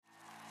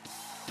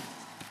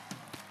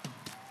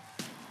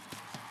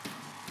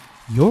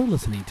You're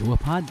listening to a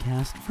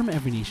podcast from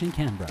Every Nation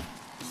Canberra.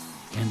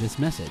 In this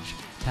message,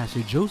 Pastor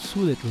Joe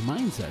Sulit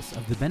reminds us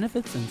of the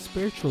benefits and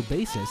spiritual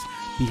basis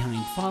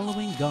behind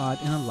following God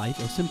in a life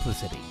of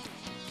simplicity.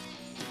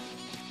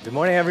 Good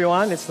morning,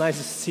 everyone. It's nice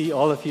to see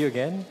all of you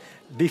again.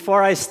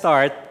 Before I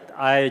start,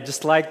 I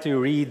just like to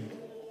read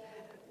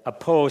a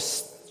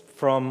post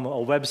from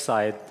a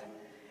website.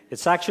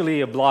 It's actually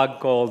a blog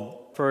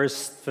called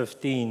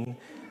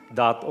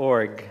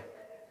first15.org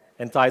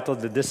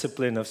entitled The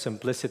Discipline of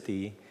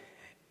Simplicity,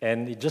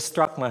 and it just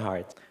struck my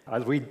heart.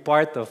 I'll read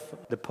part of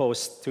the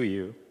post to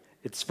you.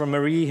 It's from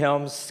Marie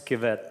Helms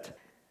Kivet.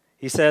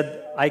 He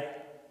said, I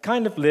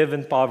kind of live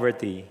in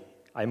poverty.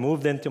 I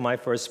moved into my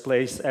first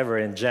place ever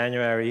in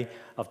January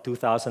of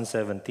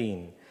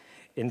 2017.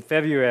 In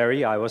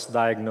February, I was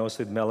diagnosed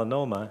with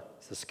melanoma,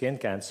 it's a skin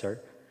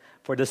cancer,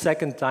 for the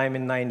second time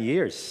in 9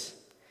 years.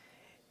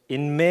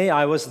 In May,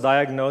 I was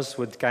diagnosed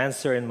with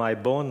cancer in my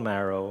bone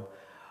marrow,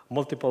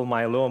 multiple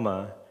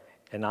myeloma,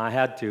 and I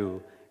had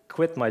to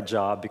quit my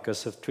job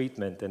because of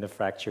treatment and a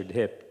fractured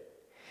hip.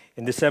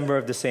 In December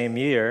of the same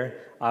year,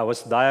 I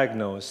was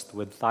diagnosed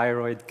with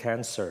thyroid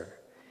cancer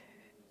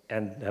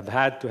and have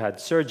had to have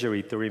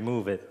surgery to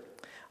remove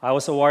it. I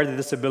was awarded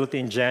disability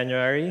in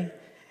January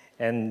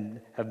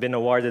and have been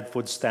awarded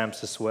food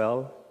stamps as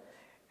well.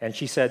 And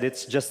she said,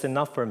 it's just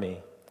enough for me.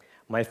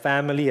 My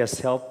family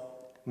has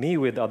helped me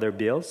with other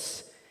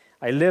bills.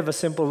 I live a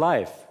simple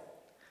life.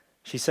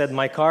 She said,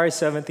 my car is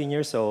 17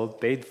 years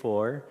old, paid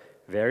for,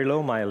 very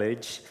low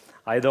mileage.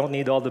 I don't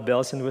need all the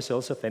bells and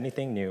whistles of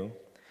anything new.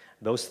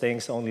 Those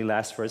things only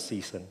last for a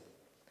season.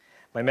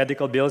 My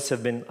medical bills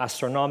have been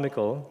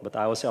astronomical, but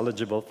I was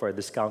eligible for a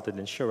discounted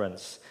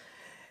insurance.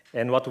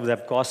 And what would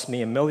have cost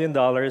me $1 million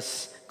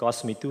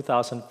cost me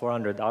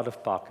 $2,400 out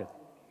of pocket.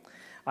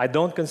 I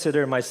don't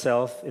consider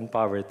myself in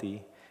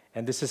poverty,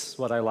 and this is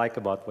what I like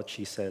about what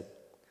she said.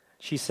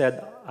 She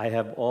said, I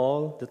have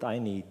all that I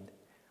need.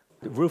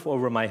 The roof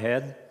over my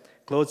head,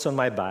 clothes on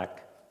my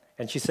back.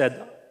 And she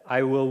said,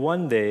 I will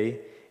one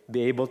day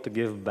be able to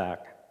give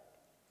back.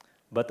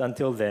 But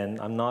until then,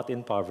 I'm not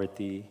in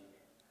poverty.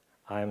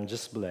 I'm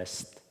just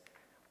blessed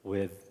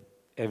with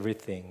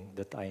everything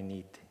that I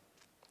need.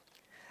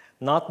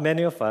 Not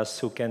many of us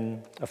who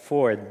can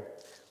afford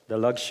the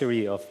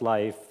luxury of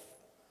life,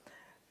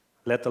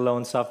 let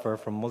alone suffer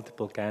from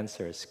multiple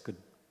cancers, could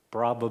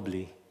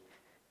probably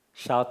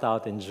shout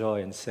out in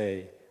joy and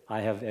say, I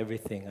have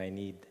everything I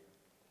need.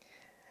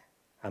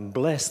 I'm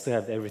blessed to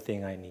have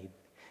everything I need.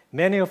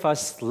 Many of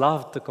us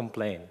love to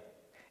complain,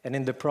 and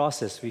in the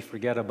process, we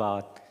forget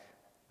about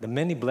the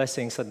many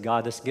blessings that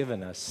God has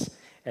given us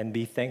and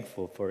be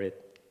thankful for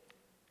it.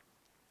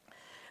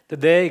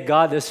 Today,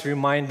 God is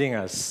reminding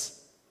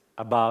us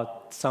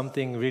about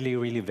something really,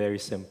 really very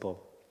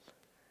simple.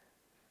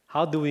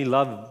 How do we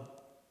love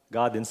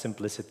God in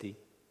simplicity?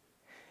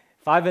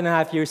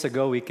 5.5 years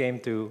ago, we came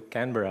to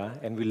Canberra,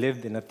 and we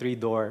lived in a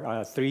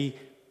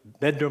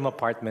three-bedroom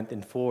apartment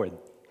in Ford.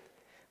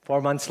 4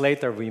 months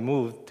later, we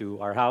moved to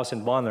our house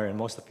in Bonner, and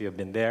most of you have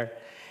been there.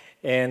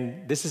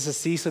 And this is a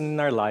season in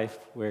our life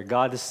where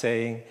God is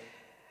saying,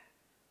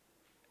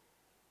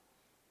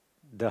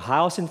 the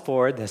house in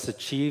Ford has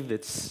achieved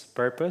its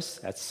purpose,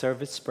 has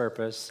served its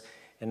purpose,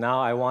 and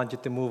now I want you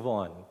to move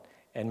on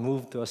and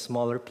move to a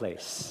smaller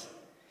place.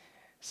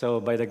 So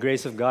by the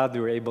grace of God,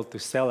 we were able to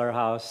sell our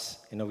house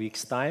in a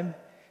week's time.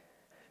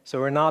 So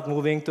we're not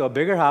moving to a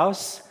bigger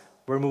house,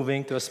 we're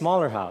moving to a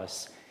smaller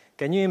house.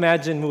 Can you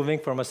imagine moving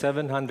from a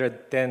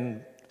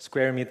 710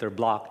 square meter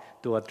block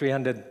to a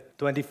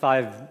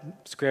 325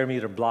 square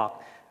meter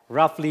block,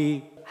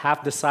 roughly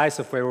half the size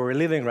of where we're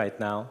living right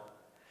now?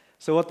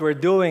 So what we're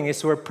doing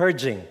is we're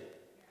purging.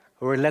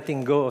 We're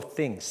letting go of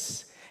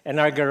things.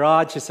 And our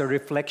garage is a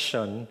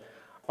reflection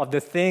of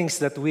the things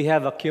that we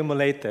have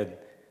accumulated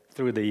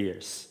through the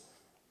years.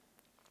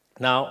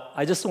 Now,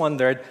 I just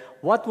wondered,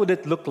 what would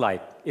it look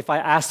like if I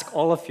ask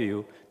all of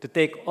you to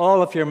take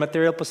all of your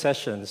material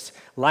possessions,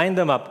 line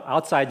them up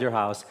outside your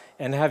house,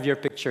 and have your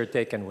picture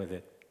taken with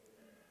it?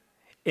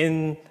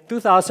 In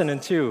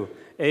 2002,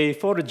 a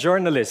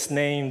photojournalist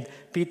named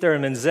Peter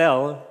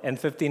Menzel and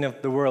 15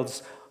 of the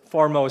world's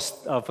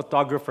foremost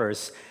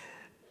photographers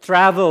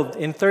traveled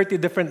in 30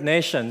 different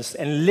nations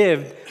and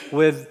lived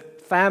with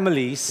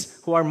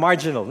families who are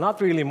marginal. Not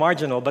really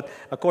marginal, but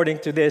according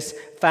to this,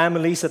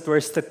 families that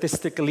were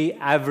statistically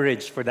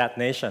average for that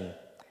nation.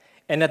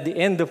 And at the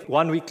end of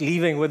 1 week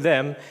living with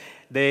them,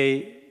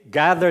 they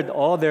gathered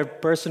all their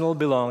personal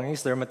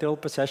belongings, their material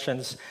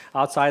possessions,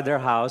 outside their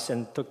house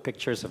and took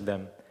pictures of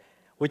them.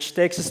 Which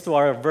takes us to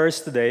our verse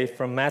today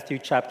from Matthew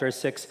chapter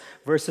 6,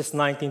 verses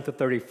 19 to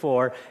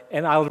 34.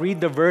 And I'll read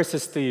the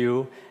verses to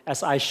you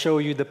as I show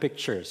you the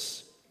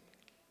pictures.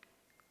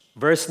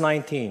 Verse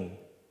 19.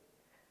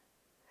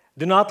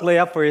 Do not lay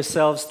up for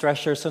yourselves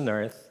treasures on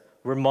earth,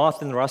 where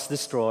moth and rust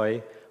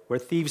destroy, where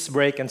thieves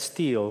break and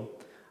steal,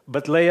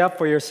 but lay up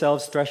for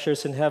yourselves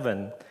treasures in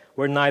heaven,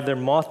 where neither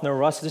moth nor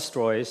rust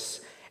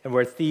destroys, and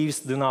where thieves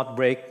do not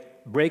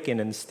break in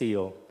and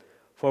steal.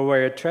 For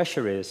where your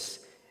treasure is,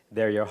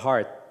 there your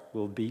heart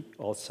will be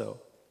also.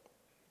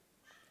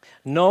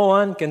 No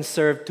one can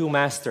serve two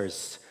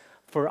masters,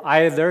 for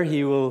either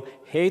he will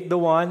hate the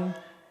one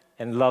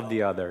and love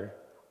the other,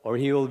 or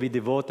he will be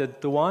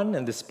devoted to one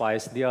and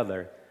despise the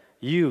other.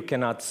 You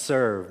cannot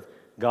serve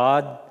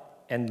God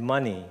and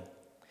money.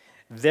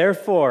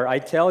 Therefore, I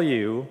tell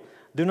you,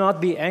 do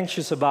not be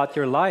anxious about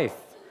your life,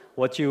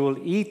 what you will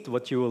eat,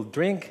 what you will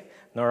drink,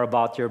 nor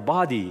about your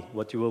body,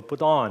 what you will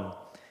put on.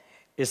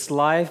 Is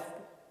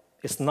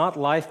not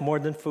life more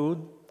than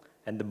food,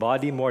 and the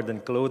body more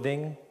than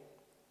clothing?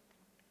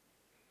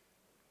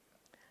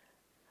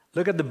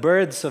 Look at the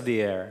birds of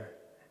the air.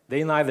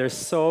 They neither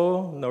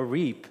sow nor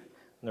reap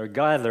nor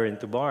gather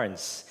into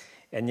barns,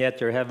 and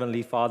yet your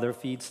heavenly Father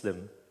feeds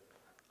them.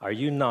 Are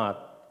you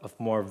not of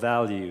more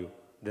value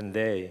than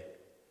they?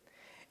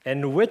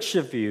 And which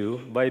of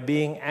you, by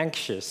being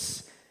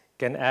anxious,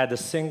 can add a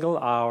single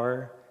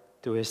hour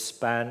to his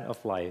span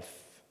of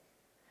life?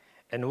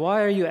 And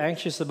why are you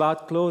anxious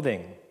about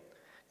clothing?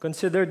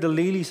 Consider the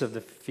lilies of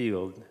the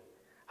field,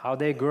 how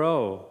they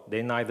grow.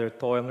 They neither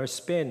toil nor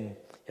spin.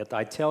 Yet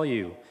I tell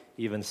you,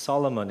 even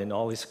Solomon in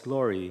all his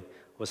glory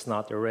was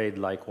not arrayed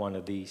like one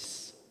of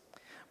these.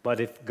 But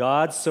if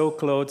God so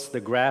clothes the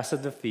grass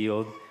of the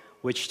field,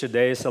 which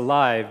today is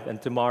alive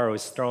and tomorrow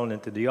is thrown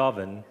into the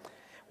oven,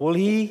 will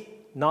he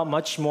not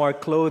much more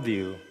clothe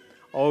you,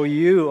 O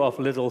you of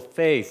little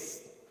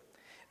faith?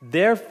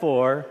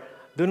 Therefore,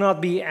 do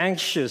not be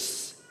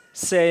anxious,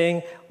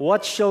 saying,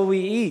 what shall we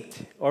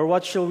eat? Or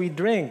what shall we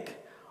drink?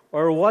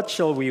 Or what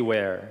shall we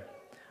wear?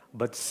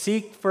 But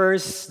seek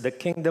first the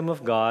kingdom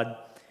of God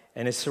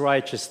and his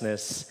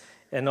righteousness,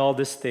 and all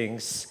these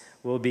things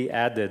will be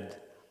added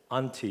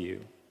unto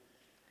you.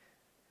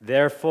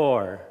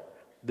 Therefore,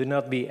 do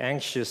not be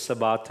anxious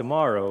about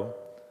tomorrow,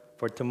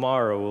 for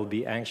tomorrow will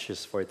be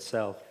anxious for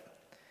itself.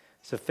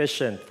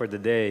 Sufficient for the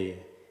day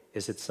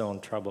is its own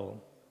trouble.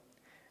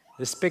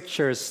 These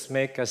pictures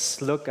make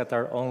us look at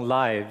our own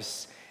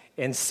lives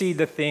and see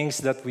the things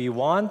that we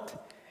want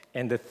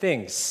and the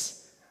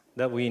things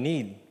that we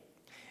need.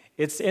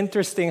 It's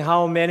interesting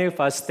how many of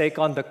us take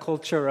on the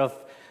culture of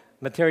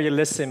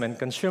materialism and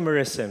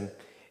consumerism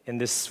in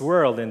this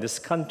world, in this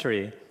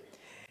country,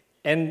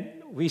 and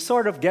we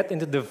sort of get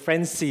into the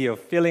frenzy of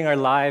filling our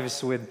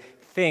lives with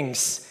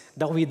things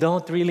that we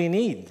don't really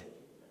need.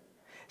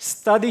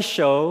 Studies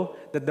show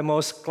that the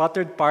most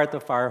cluttered part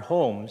of our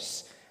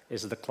homes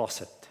is the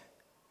closet.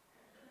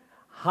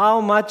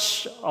 How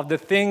much of the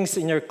things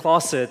in your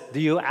closet do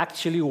you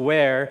actually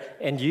wear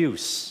and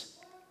use?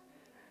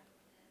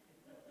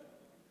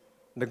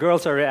 The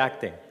girls are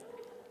reacting.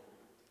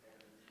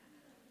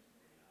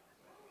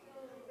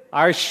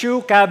 Our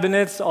shoe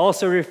cabinets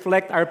also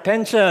reflect our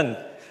penchant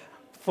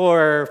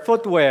for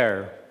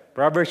footwear,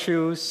 rubber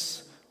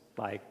shoes,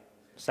 like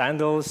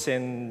sandals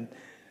and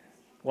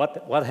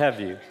what have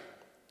you.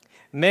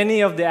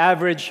 Many of the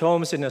average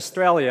homes in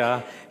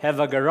Australia have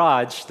a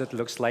garage that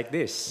looks like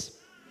this.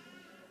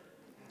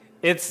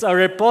 It's a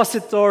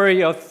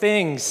repository of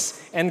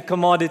things and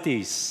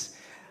commodities.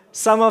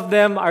 Some of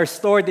them are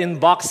stored in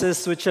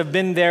boxes which have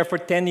been there for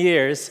 10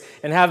 years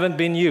and haven't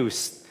been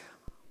used.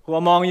 Who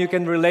among you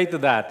can relate to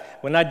that?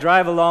 When I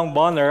drive along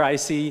Bonner, I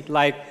see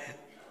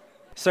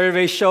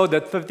surveys show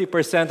that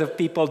 50% of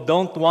people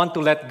don't want to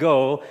let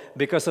go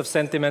because of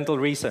sentimental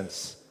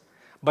reasons.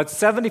 But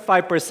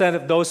 75%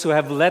 of those who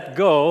have let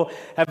go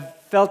have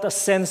felt a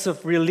sense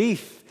of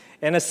relief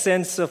and a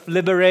sense of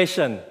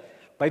liberation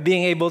by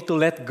being able to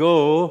let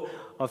go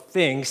of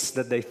things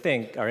that they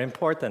think are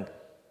important.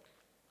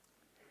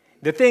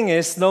 The thing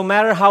is, no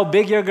matter how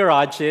big your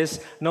garage is,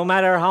 no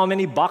matter how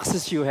many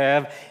boxes you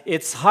have,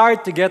 it's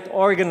hard to get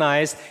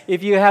organized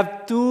if you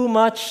have too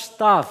much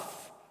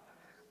stuff,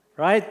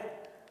 right?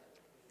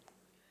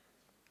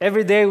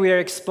 Every day we are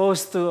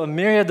exposed to a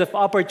myriad of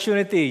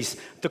opportunities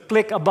to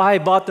click a buy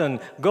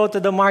button, go to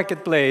the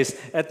marketplace.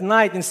 At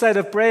night, instead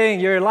of praying,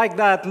 you're like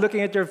that,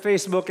 looking at your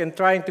Facebook and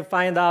trying to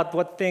find out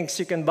what things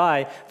you can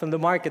buy from the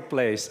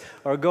marketplace,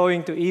 or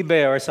going to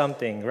eBay or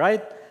something,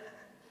 right?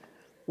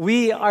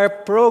 We are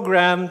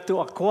programmed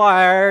to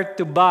acquire,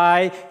 to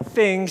buy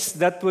things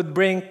that would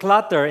bring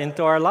clutter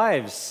into our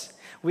lives.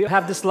 We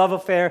have this love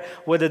affair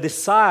with a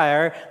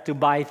desire to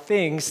buy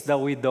things that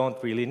we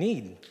don't really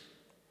need.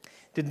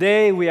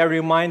 Today, we are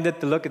reminded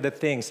to look at the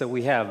things that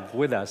we have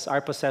with us, our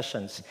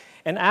possessions,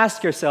 and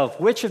ask yourself,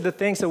 which of the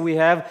things that we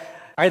have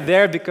are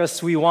there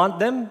because we want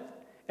them,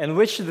 and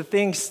which of the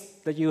things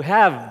that you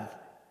have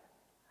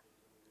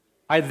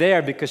are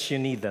there because you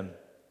need them.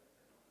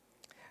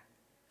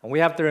 And we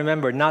have to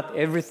remember, not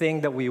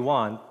everything that we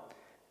want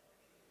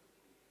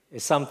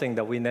is something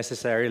that we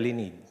necessarily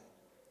need.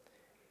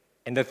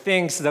 And the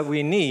things that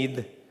we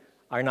need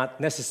are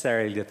not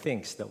necessarily the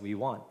things that we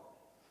want.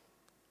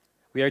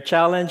 We are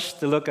challenged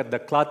to look at the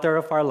clutter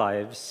of our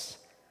lives,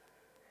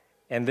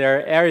 and there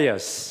are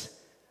areas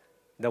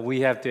that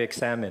we have to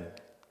examine.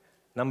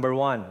 Number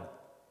one,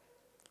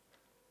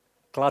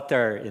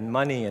 clutter in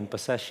money and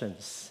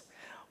possessions.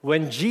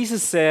 When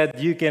Jesus said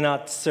you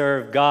cannot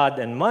serve God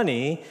and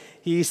money,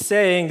 he's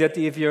saying that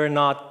if you're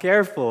not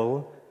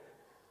careful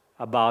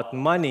about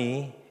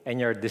money and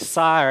your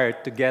desire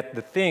to get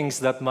the things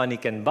that money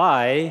can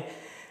buy,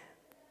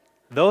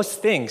 those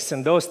things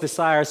and those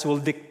desires will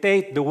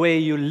dictate the way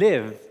you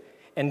live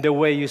and the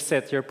way you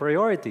set your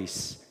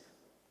priorities.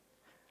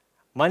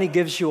 Money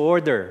gives you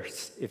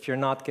orders if you're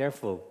not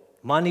careful.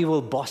 Money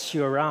will boss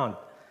you around.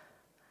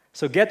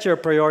 So get your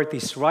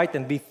priorities right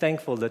and be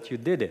thankful that you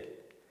did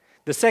it.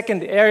 The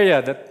second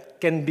area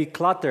that can be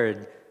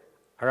cluttered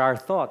are our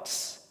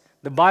thoughts.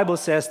 The Bible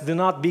says, do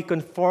not be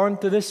conformed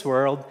to this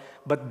world,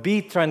 but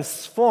be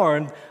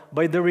transformed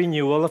by the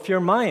renewal of your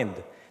mind,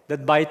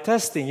 that by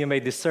testing you may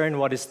discern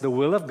what is the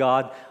will of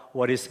God,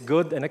 what is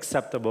good and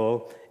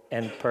acceptable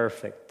and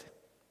perfect.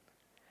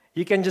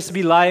 You can just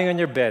be lying on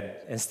your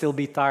bed and still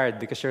be tired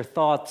because your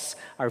thoughts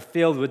are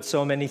filled with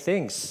so many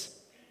things.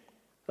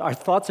 Our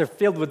thoughts are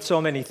filled with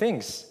so many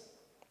things.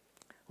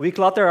 We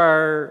clutter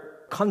our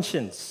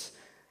conscience.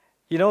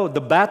 You know,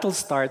 the battle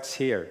starts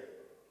here.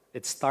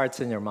 It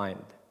starts in your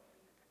mind.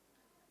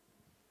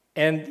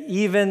 And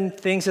even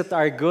things that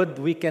are good,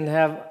 we can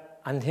have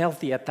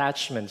unhealthy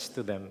attachments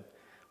to them,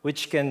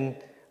 which can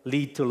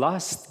lead to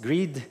lust,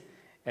 greed,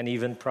 and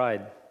even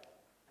pride.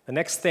 The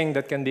next thing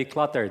that can be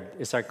cluttered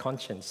is our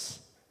conscience.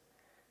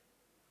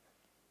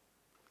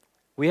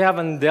 We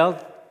haven't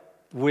dealt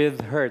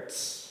with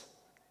hurts,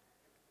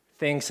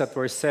 things that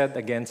were said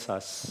against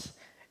us,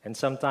 and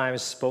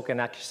sometimes spoken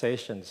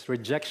accusations,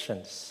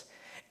 rejections.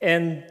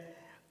 And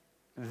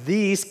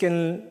these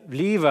can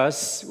leave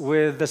us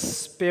with the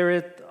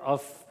spirit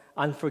of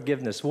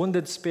unforgiveness,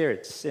 wounded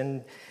spirits,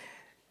 and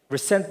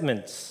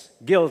resentments,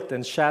 guilt,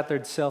 and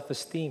shattered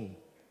self-esteem.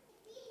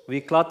 We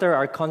clutter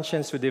our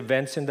conscience with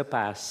events in the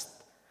past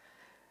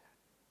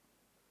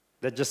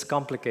that just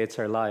complicates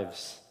our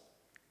lives.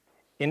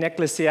 In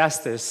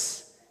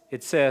Ecclesiastes,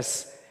 it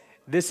says,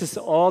 "This is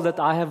all that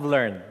I have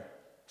learned."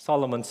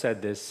 Solomon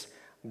said this.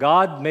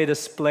 God made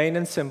us plain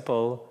and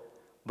simple,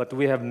 but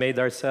we have made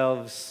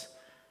ourselves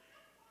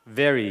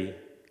very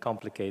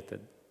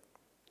complicated.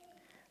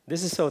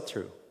 This is so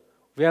true.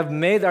 We have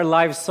made our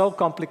lives so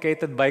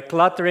complicated by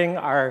cluttering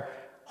our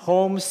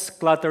homes,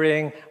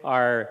 cluttering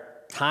our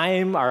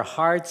time, our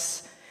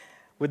hearts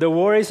with the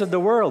worries of the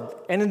world,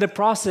 and in the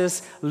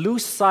process,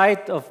 lose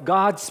sight of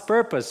God's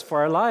purpose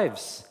for our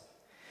lives.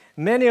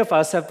 Many of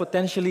us have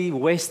potentially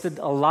wasted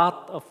a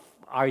lot of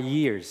our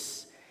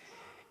years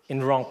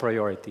in wrong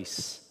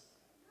priorities.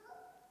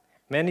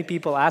 Many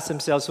people ask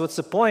themselves, what's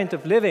the point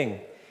of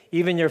living?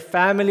 Even your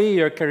family,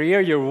 your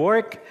career, your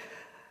work,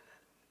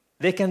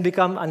 they can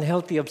become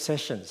unhealthy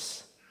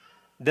obsessions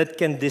that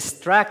can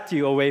distract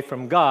you away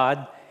from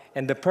God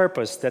and the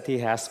purpose that He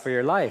has for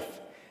your life.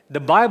 The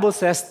Bible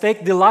says,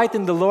 take delight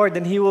in the Lord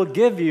and He will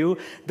give you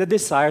the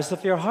desires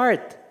of your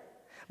heart.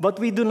 But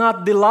we do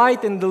not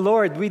delight in the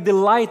Lord, we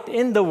delight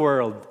in the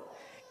world.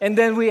 And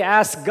then we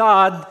ask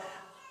God,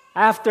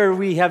 after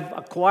we have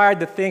acquired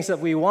the things that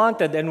we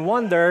wanted, and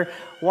wonder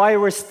why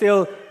we're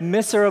still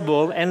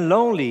miserable and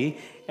lonely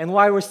and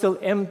why we're still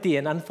empty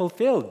and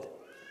unfulfilled.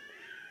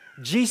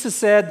 Jesus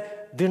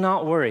said, do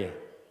not worry.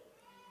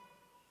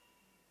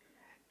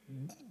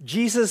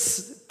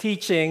 Jesus'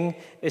 teaching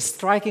is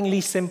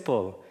strikingly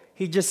simple.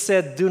 He just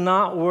said, do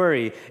not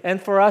worry.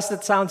 And for us,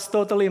 that sounds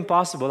totally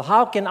impossible.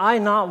 How can I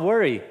not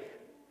worry?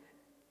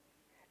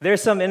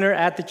 There's some inner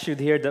attitude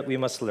here that we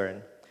must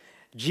learn.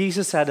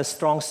 Jesus had a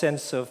strong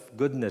sense of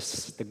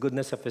goodness, the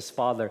goodness of His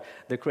Father,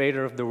 the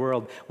Creator of the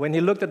world. When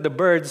He looked at the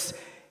birds,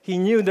 He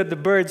knew that the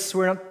birds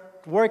were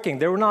not working.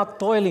 They were not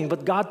toiling,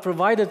 but God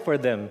provided for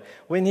them.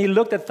 When He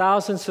looked at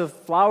thousands of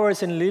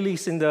flowers and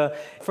lilies in the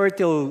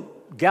fertile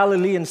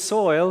Galilean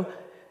soil,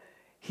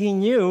 He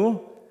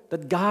knew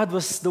that God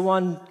was the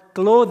one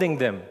clothing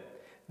them.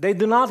 They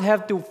do not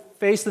have to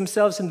face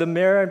themselves in the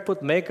mirror and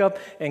put makeup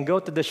and go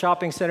to the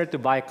shopping center to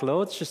buy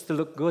clothes just to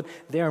look good.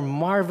 They are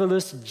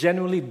marvelous,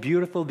 genuinely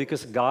beautiful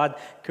because God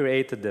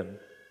created them.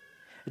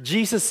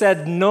 Jesus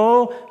said,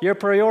 know your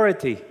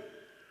priority.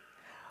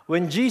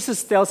 When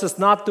Jesus tells us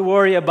not to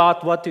worry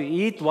about what to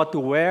eat, what to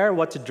wear,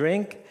 what to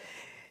drink,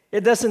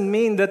 it doesn't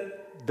mean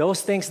that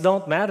those things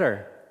don't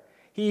matter.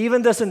 He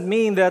even doesn't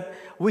mean that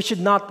we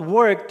should not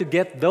work to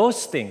get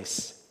those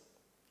things.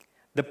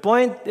 The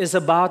point is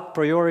about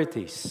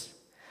priorities.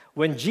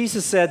 When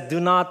Jesus said,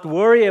 do not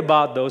worry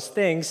about those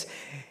things,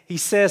 He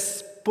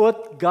says,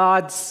 put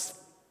God's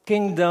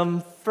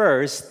kingdom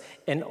first,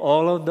 and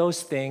all of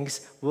those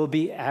things will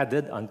be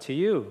added unto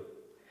you.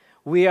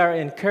 We are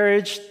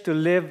encouraged to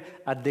live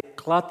a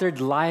decluttered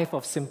life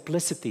of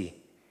simplicity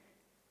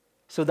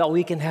so that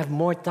we can have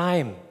more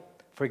time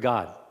for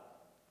God.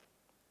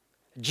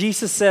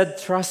 Jesus said,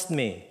 trust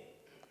me.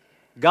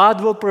 God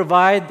will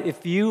provide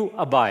if you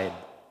abide.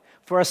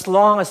 For as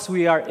long as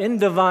we are in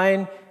the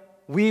vine,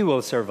 we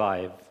will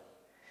survive.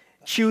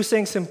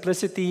 Choosing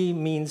simplicity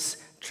means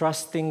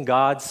trusting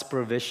God's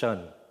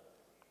provision.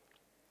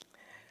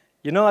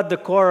 You know, at the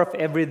core of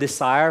every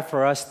desire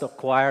for us to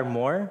acquire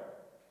more,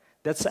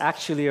 that's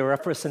actually a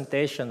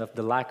representation of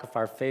the lack of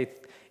our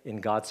faith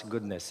in God's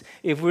goodness.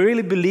 If we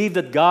really believe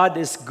that God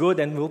is good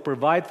and will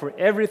provide for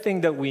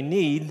everything that we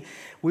need,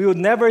 we would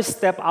never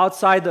step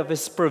outside of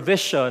His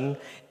provision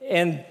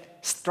and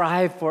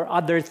strive for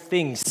other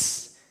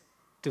things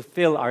to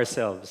fill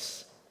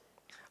ourselves.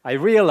 I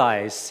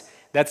realize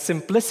that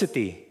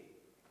simplicity,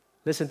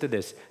 listen to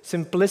this,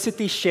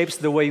 simplicity shapes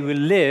the way we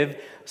live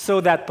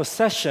so that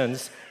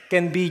possessions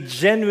can be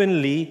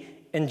genuinely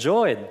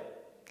enjoyed.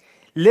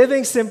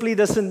 Living simply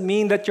doesn't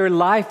mean that your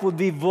life will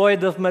be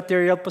void of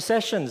material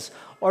possessions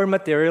or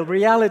material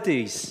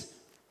realities.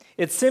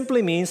 It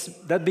simply means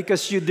that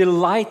because you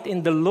delight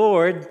in the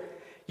Lord,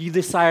 you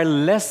desire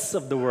less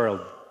of the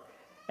world,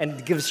 and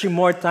it gives you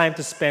more time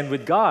to spend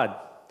with God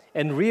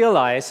and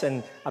realize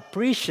and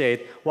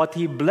appreciate what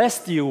He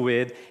blessed you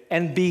with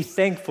and be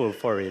thankful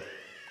for it.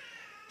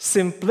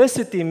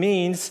 Simplicity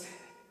means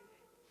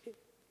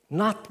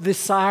not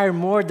desire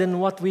more than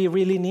what we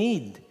really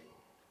need.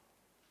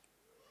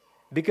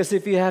 Because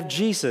if you have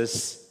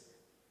Jesus,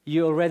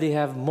 you already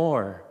have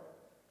more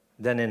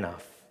than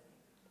enough.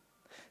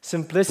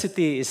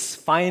 Simplicity is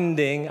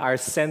finding our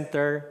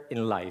center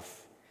in life.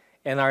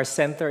 And our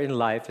center in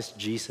life is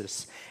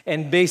Jesus.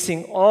 And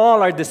basing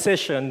all our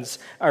decisions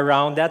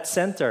around that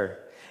center.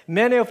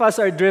 Many of us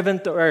are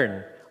driven to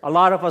earn. A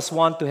lot of us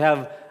want to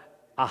have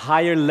a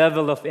higher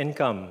level of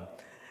income.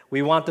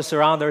 We want to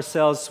surround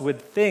ourselves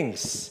with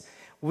things.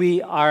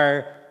 We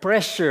are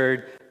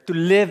pressured to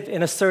live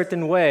in a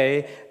certain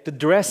way, to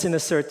dress in a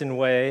certain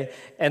way,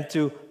 and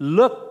to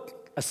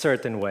look a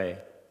certain way.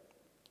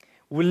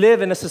 We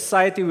live in a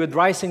society with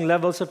rising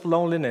levels of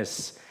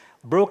loneliness,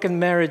 broken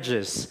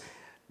marriages,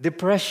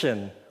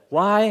 depression.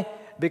 Why?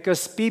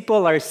 Because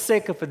people are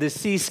sick of a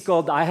disease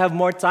called I have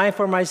more time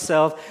for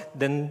myself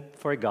than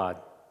for God.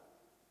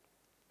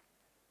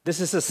 This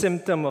is a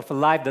symptom of a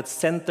life that's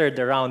centered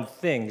around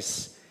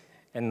things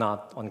and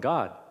not on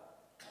God.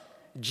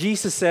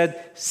 Jesus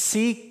said,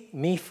 "Seek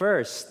me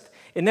first."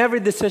 In every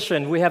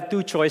decision, we have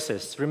two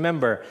choices.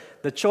 Remember,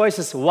 the choice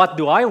is what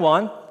do I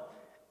want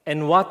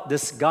and what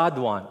does God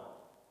want?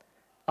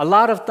 A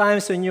lot of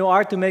times when you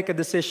are to make a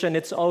decision,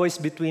 it's always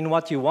between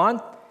what you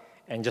want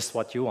and just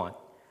what you want.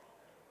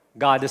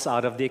 God is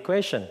out of the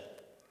equation.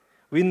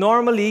 We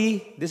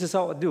normally, this is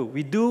how we do.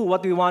 We do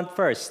what we want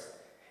first,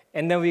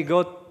 and then we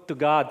go to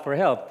God for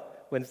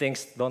help when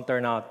things don't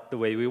turn out the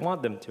way we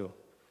want them to.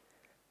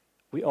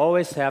 We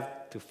always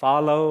have to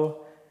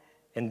follow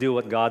and do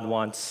what God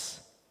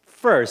wants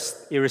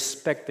first,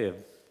 irrespective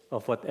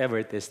of whatever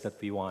it is that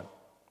we want.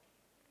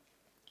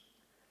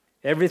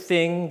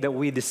 Everything that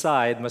we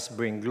decide must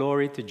bring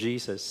glory to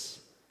Jesus.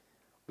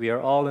 We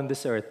are all on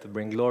this earth to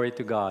bring glory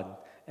to God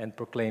and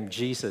proclaim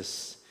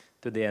Jesus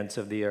to the ends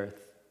of the earth.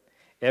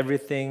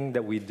 Everything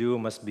that we do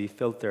must be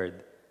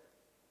filtered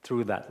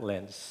through that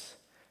lens.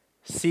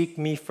 Seek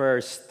me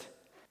first.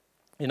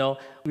 You know,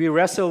 we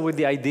wrestle with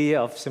the idea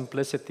of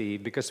simplicity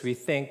because we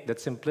think that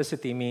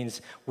simplicity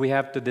means we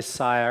have to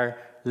desire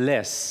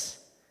less.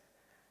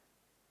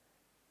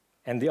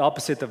 And the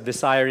opposite of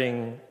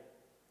desiring,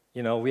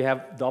 we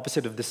have the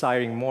opposite of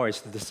desiring more is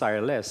to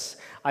desire less.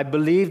 I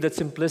believe that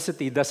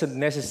simplicity doesn't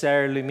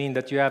necessarily mean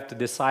that you have to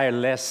desire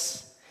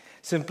less.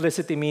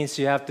 Simplicity means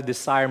you have to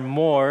desire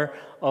more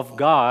of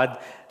God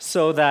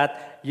so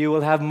that you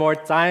will have more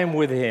time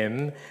with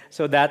Him,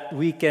 so that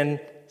we can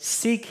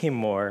seek Him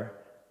more,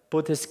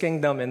 put His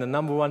kingdom in the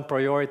number one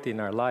priority in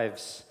our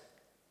lives.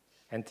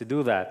 And to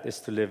do that is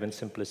to live in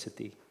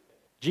simplicity.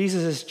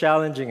 Jesus is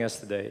challenging us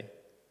today.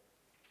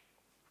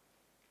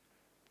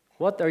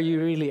 What are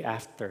you really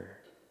after?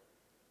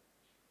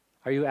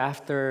 Are you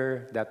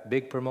after that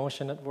big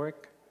promotion at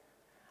work?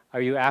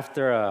 Are you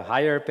after a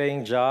higher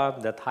paying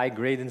job, that high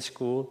grade in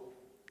school?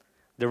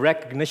 The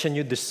recognition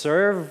you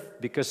deserve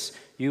because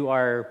you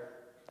are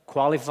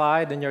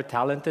qualified and you're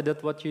talented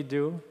at what you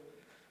do?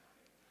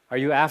 Are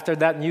you after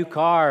that new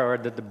car or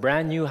the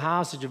brand new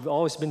house that you've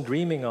always been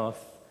dreaming of?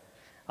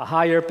 A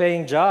higher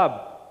paying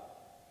job,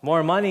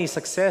 more money,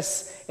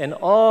 success, and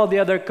all the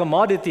other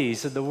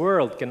commodities that the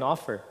world can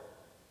offer?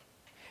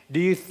 Do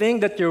you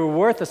think that your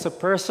worth as a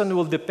person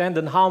will depend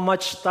on how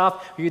much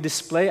stuff you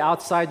display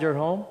outside your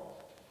home?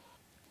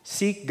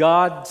 Seek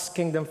God's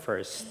kingdom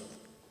first.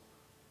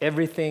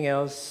 Everything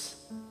else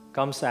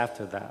comes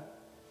after that.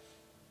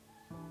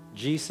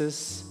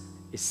 Jesus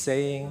is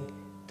saying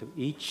to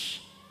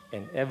each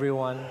and every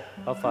one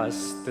of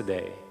us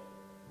today,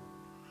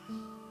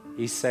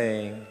 He's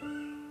saying,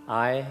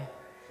 I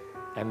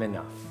am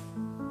enough,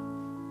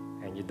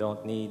 and you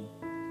don't need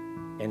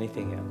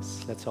anything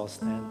else. Let's all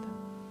stand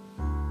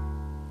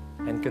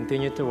and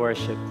continue to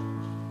worship.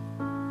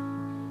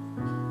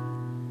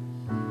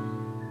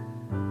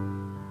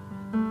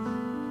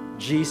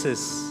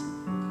 Jesus,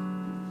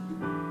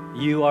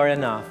 you are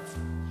enough.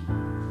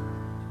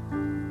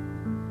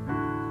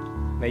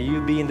 May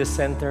you be in the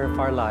center of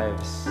our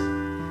lives,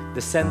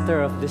 the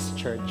center of this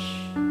church.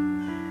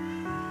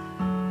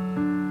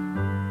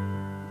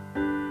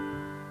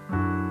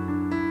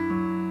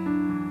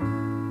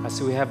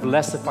 As we have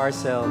less of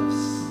ourselves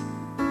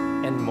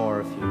and more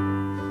of you.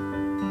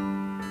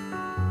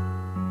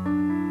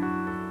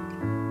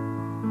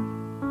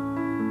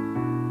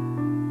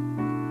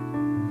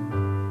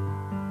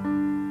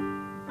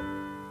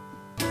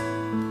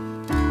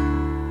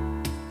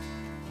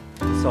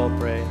 Let's all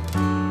pray.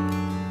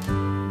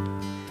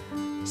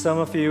 Some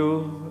of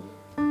you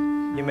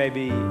may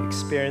be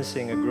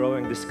experiencing a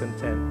growing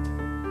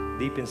discontent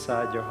deep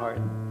inside your heart,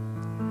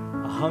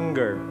 a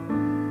hunger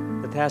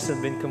that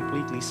hasn't been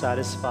completely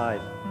satisfied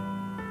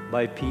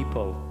by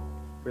people,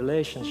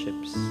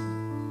 relationships,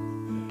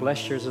 the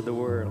pleasures of the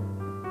world,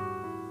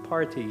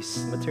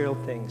 parties, material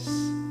things,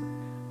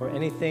 or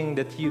anything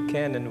that you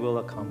can and will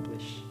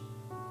accomplish.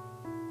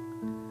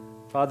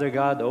 Father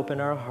God, open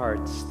our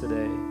hearts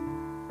today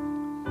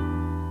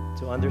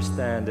to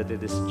understand that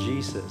it is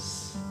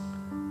Jesus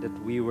that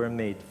we were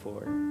made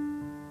for.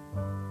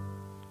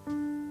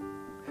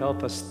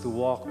 Help us to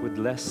walk with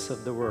less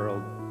of the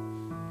world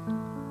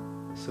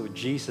so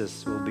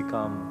Jesus will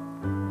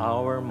become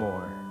our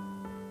more.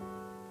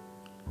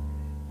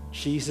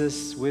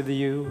 Jesus, with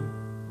you,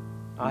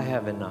 I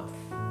have enough.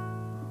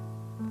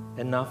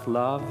 Enough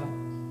love,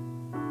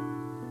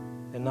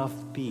 enough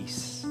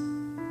peace,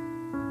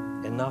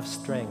 enough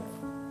strength,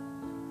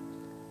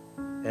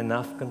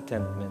 enough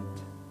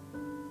contentment,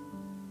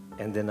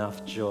 and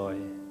enough joy.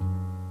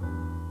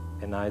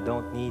 And I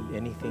don't need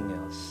anything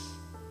else.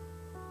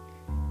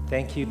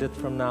 Thank you that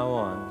from now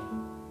on,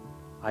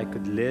 I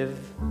could live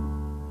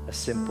a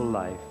simple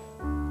life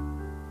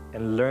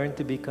and learn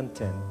to be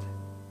content,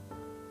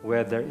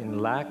 whether in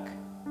lack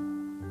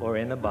or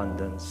in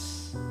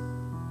abundance,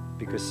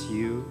 because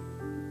you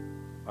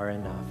are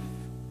enough.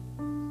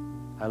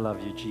 I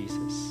love you,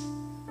 Jesus.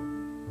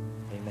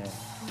 Amen.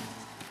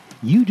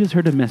 You just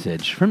heard a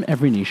message from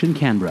Every Nation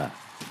Canberra.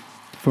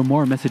 For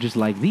more messages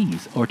like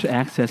these or to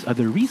access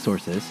other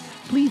resources,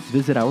 please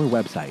visit our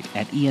website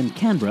at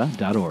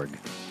encanberra.org.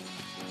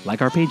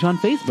 Like our page on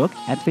Facebook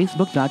at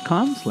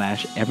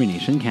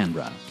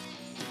facebook.com/everynationcanberra.